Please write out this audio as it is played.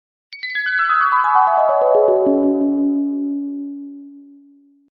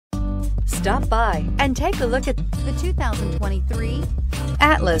Stop by and take a look at the 2023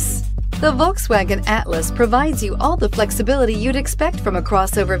 Atlas. The Volkswagen Atlas provides you all the flexibility you'd expect from a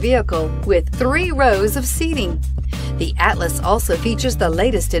crossover vehicle with 3 rows of seating. The Atlas also features the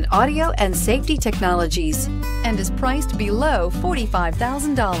latest in audio and safety technologies and is priced below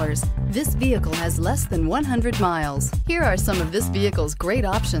 $45,000. This vehicle has less than 100 miles. Here are some of this vehicle's great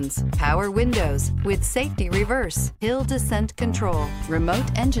options: power windows with safety reverse, hill descent control, remote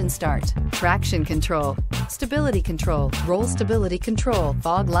engine start, traction control, stability control, roll stability control,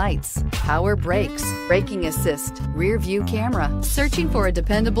 fog lights, power brakes, braking assist, rear view camera. Searching for a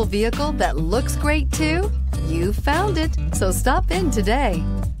dependable vehicle that looks great too? You found it, so stop in today.